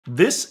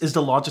This is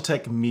the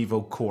Logitech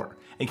Mevo Core,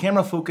 a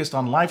camera focused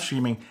on live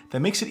streaming that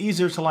makes it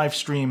easier to live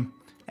stream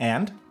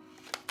and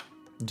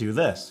do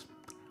this.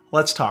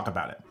 Let's talk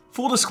about it.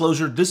 Full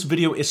disclosure, this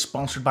video is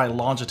sponsored by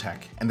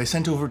Logitech, and they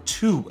sent over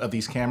 2 of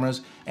these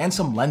cameras and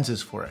some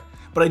lenses for it.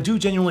 But I do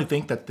genuinely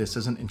think that this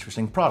is an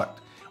interesting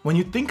product. When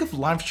you think of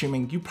live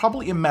streaming, you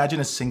probably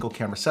imagine a single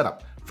camera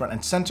setup, front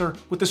and center,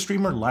 with the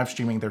streamer live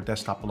streaming their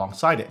desktop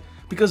alongside it,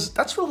 because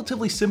that's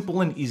relatively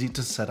simple and easy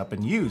to set up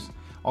and use.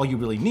 All you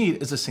really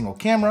need is a single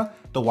camera,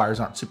 the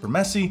wires aren't super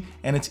messy,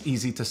 and it's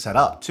easy to set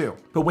up too.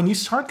 But when you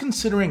start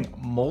considering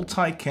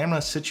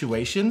multi-camera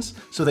situations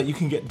so that you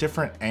can get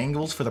different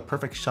angles for the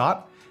perfect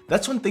shot,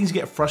 that's when things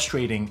get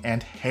frustrating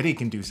and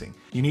headache-inducing.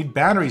 You need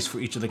batteries for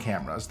each of the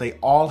cameras. They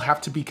all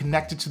have to be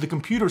connected to the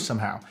computer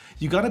somehow.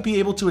 You gotta be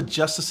able to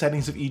adjust the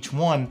settings of each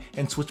one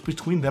and switch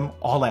between them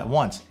all at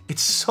once.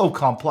 It's so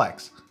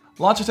complex.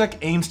 Logitech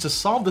aims to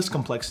solve this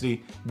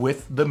complexity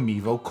with the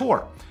Mevo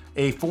Core,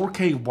 a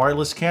 4K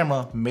wireless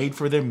camera made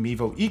for their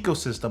Mevo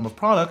ecosystem of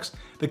products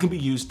that can be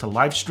used to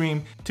live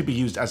stream, to be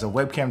used as a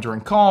webcam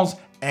during calls,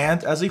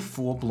 and as a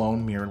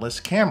full-blown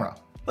mirrorless camera.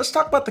 Let's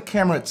talk about the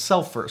camera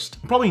itself first.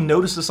 You probably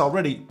noticed this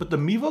already, but the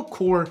Mevo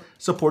Core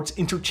supports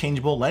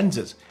interchangeable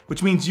lenses,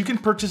 which means you can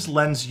purchase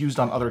lenses used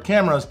on other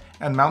cameras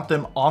and mount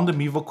them on the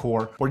Mevo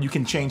Core, or you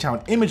can change how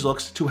an image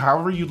looks to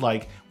however you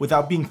like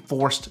without being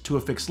forced to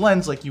a fixed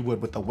lens like you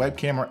would with a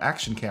webcam or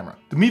action camera.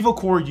 The Mevo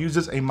Core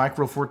uses a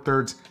micro four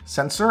thirds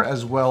sensor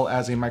as well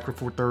as a micro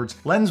four thirds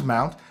lens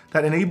mount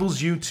that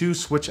enables you to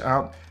switch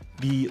out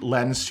the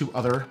lens to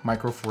other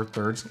micro four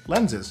thirds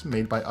lenses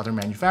made by other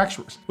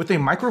manufacturers. With a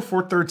micro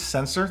four thirds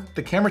sensor,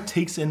 the camera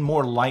takes in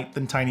more light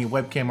than tiny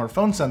webcam or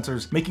phone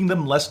sensors, making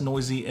them less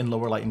noisy in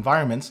lower light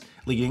environments,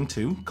 leading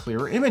to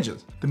clearer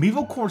images. The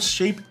Mevo Core's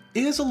shape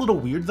is a little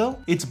weird though.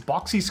 It's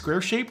boxy square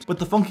shaped, but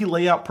the funky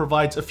layout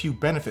provides a few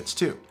benefits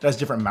too. It has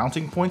different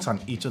mounting points on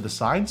each of the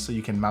sides, so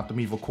you can mount the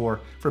Mevo Core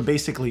from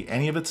basically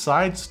any of its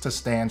sides to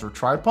stands or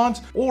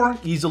tripods, or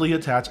easily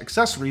attach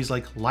accessories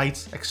like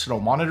lights, external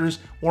monitors,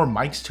 or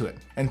mics to it.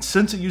 And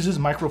since it uses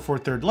micro four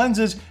thirds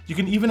lenses, you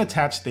can even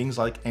attach things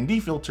like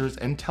ND filters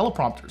and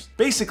teleprompters.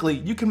 Basically,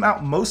 you can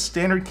mount most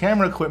standard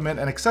camera equipment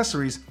and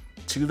accessories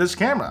to this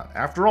camera.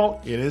 After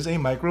all, it is a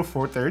micro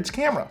four thirds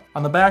camera.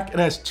 On the back, it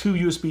has 2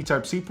 USB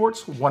Type-C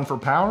ports, one for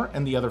power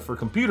and the other for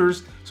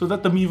computers, so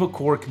that the Mevo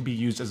Core can be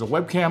used as a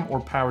webcam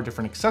or power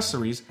different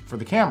accessories for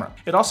the camera.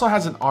 It also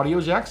has an audio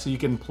jack, so you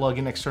can plug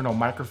in external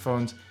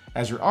microphones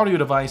as your audio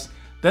device.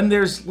 Then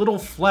there's little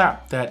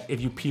flap that, if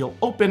you peel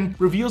open,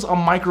 reveals a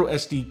micro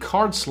SD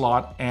card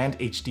slot and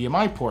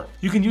HDMI port.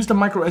 You can use the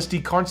micro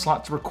SD card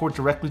slot to record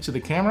directly to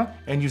the camera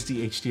and use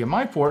the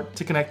HDMI port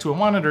to connect to a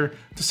monitor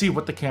to see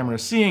what the camera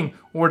is seeing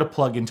or to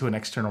plug into an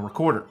external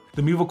recorder.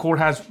 The Mevo Core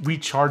has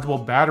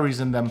rechargeable batteries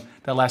in them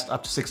that last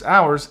up to 6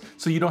 hours,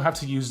 so you don't have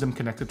to use them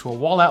connected to a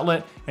wall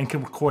outlet and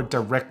can record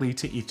directly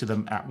to each of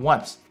them at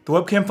once. The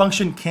webcam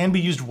function can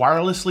be used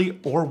wirelessly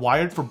or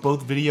wired for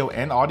both video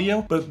and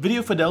audio, but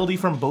video fidelity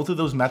from both of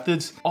those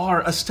methods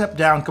are a step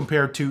down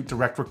compared to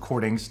direct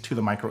recordings to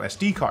the micro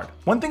SD card.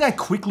 One thing I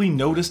quickly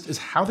noticed is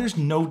how there's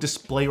no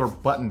display or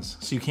buttons,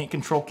 so you can't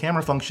control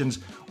camera functions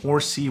or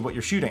see what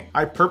you're shooting.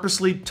 I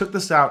purposely took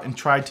this out and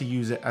tried to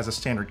use it as a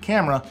standard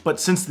camera, but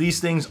since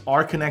these things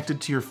are connected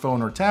to your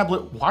phone or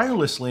tablet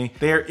wirelessly,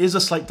 there is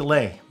a slight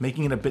delay,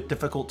 making it a bit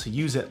difficult to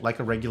use it like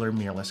a regular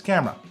mirrorless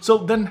camera. So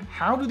then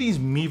how do these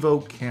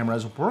Mevo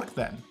cameras work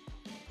then?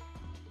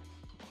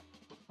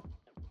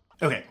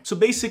 Okay, so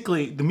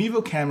basically the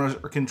Mevo cameras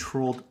are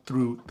controlled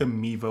through the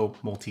Mevo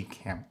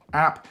Multicam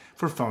app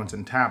for phones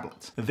and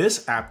tablets.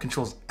 This app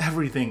controls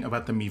everything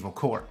about the Mevo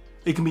Core.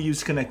 It can be used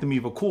to connect the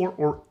Mevo Core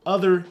or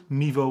other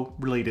Mevo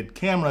related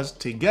cameras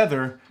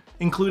together,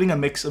 including a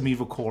mix of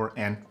Mevo Core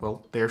and,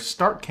 well, their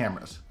start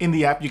cameras. In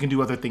the app, you can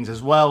do other things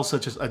as well,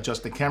 such as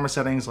adjust the camera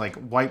settings like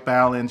white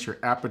balance, your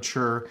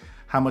aperture,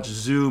 how much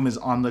zoom is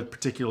on the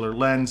particular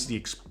lens, the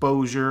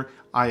exposure,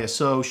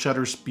 ISO,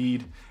 shutter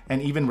speed,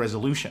 and even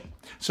resolution.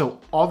 So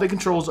all the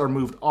controls are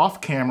moved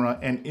off camera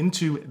and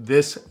into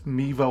this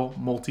Mevo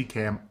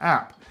Multicam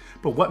app.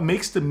 But what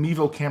makes the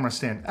Mevo camera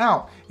stand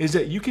out is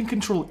that you can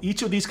control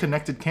each of these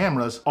connected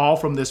cameras all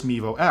from this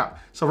Mevo app.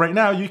 So right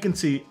now you can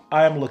see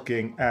I am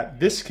looking at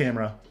this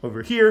camera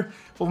over here,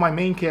 while my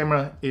main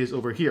camera is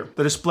over here.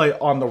 The display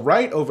on the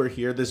right over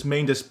here, this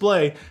main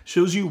display,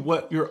 shows you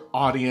what your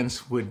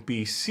audience would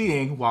be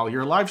seeing while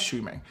you're live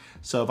streaming.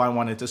 So if I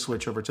wanted to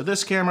switch over to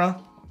this camera,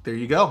 there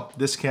you go.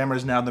 This camera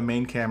is now the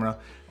main camera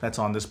that's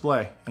on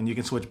display, and you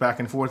can switch back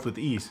and forth with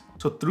ease.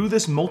 So through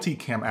this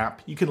Multicam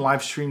app, you can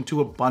live stream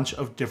to a bunch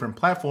of different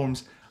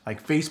platforms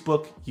like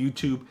Facebook,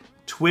 YouTube,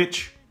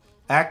 Twitch,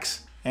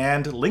 X,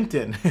 and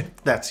LinkedIn,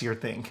 if that's your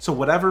thing. So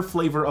whatever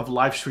flavor of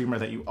live streamer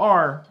that you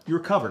are, you're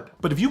covered.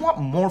 But if you want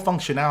more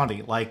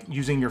functionality, like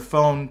using your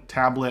phone,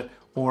 tablet,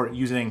 or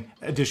using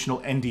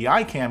additional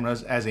NDI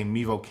cameras as a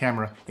Mevo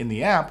camera in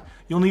the app,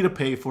 you'll need to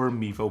pay for a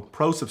Mevo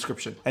Pro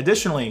subscription.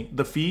 Additionally,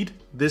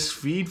 this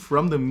feed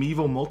from the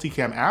Mevo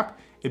Multicam app,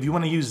 if you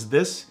want to use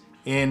this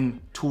in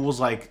tools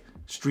like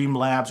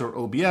Streamlabs or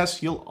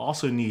OBS, you'll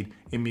also need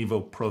a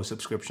Mevo Pro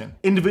subscription.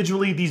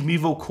 Individually, these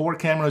Mevo Core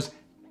cameras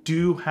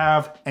do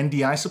have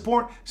NDI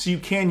support, so you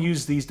can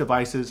use these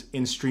devices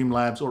in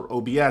Streamlabs or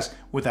OBS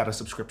without a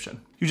subscription.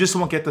 You just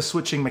won't get the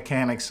switching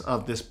mechanics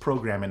of this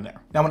program in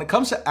there. Now, when it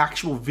comes to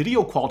actual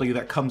video quality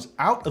that comes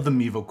out of the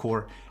Mevo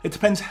Core, it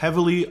depends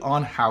heavily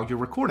on how you're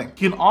recording.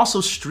 You can also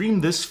stream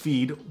this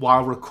feed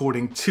while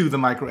recording to the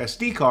micro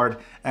SD card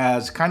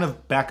as kind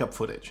of backup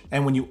footage.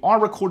 And when you are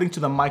recording to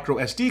the micro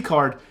SD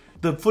card,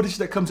 the footage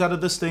that comes out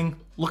of this thing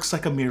looks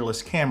like a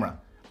mirrorless camera,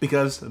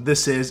 because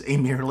this is a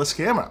mirrorless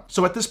camera.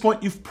 So at this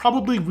point, you've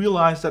probably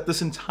realized that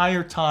this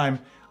entire time,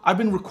 I've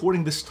been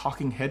recording this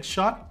talking head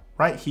shot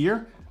right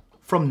here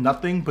from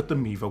nothing but the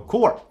Mevo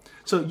Core.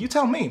 So you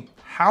tell me,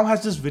 how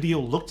has this video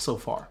looked so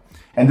far?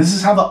 And this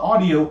is how the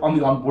audio on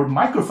the onboard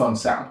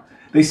microphones sound.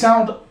 They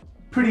sound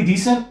pretty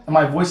decent, and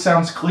my voice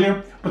sounds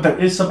clear, but there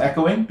is some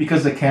echoing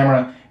because the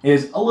camera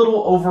is a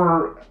little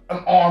over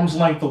an arm's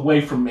length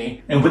away from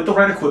me. And with the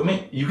right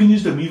equipment, you can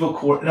use the Mevo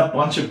Core in a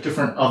bunch of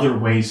different other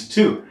ways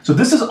too. So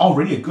this is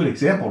already a good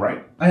example,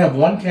 right? I have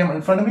one camera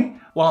in front of me,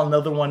 while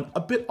another one a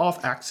bit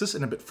off axis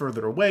and a bit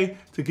further away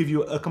to give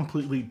you a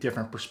completely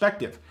different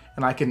perspective.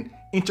 And I can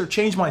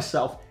interchange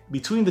myself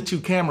between the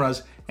two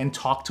cameras and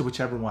talk to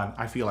whichever one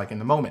I feel like in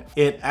the moment.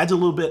 It adds a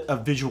little bit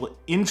of visual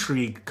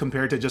intrigue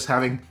compared to just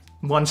having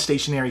one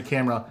stationary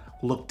camera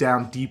look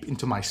down deep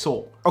into my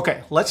soul.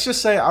 Okay, let's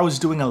just say I was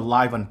doing a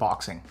live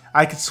unboxing.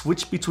 I could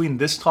switch between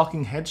this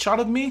talking head shot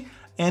of me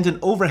and an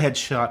overhead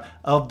shot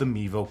of the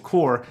Mevo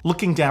Core,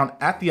 looking down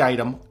at the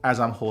item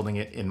as I'm holding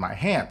it in my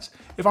hands.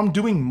 If I'm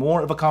doing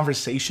more of a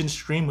conversation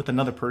stream with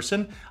another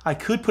person, I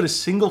could put a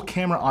single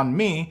camera on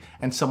me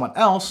and someone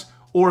else,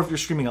 or if you're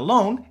streaming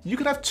alone, you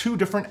could have two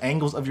different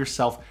angles of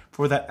yourself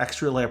for that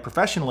extra layer of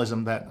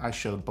professionalism that I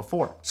showed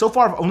before. So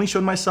far, I've only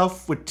shown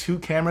myself with two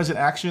cameras in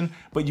action,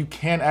 but you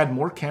can add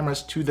more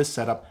cameras to this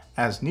setup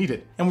as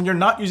needed. And when you're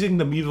not using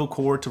the Mevo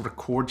Core to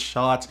record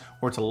shots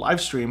or to live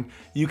stream,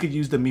 you could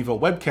use the Mevo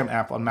webcam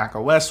app on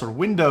macOS or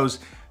Windows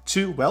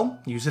to, well,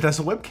 use it as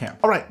a webcam.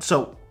 All right,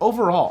 so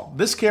overall,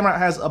 this camera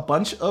has a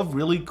bunch of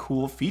really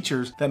cool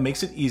features that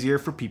makes it easier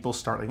for people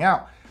starting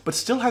out, but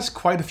still has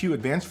quite a few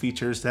advanced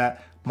features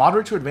that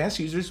moderate to advanced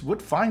users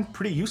would find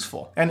pretty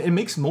useful. And it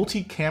makes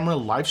multi-camera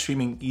live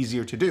streaming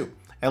easier to do.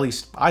 At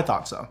least I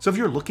thought so. So if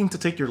you're looking to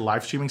take your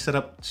live streaming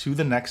setup to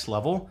the next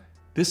level,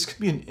 this could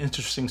be an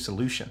interesting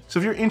solution. So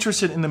if you're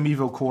interested in the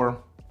Mevo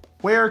Core,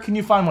 where can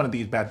you find one of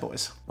these bad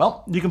boys?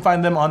 Well, you can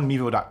find them on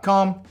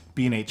mevo.com,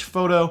 B&H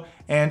Photo,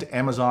 and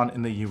Amazon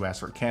in the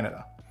US or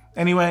Canada.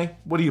 Anyway,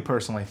 what do you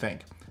personally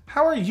think?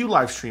 How are you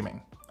live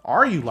streaming?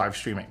 Are you live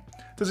streaming?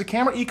 Does the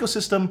camera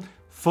ecosystem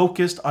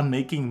focused on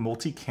making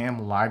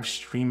multicam live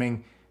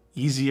streaming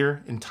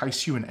easier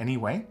entice you in any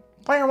way?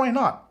 Why or why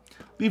not?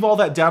 Leave all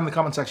that down in the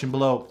comment section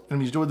below.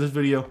 And if you enjoyed this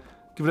video,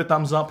 give it a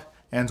thumbs up,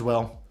 and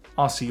well,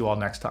 I'll see you all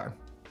next time.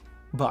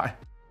 Bye.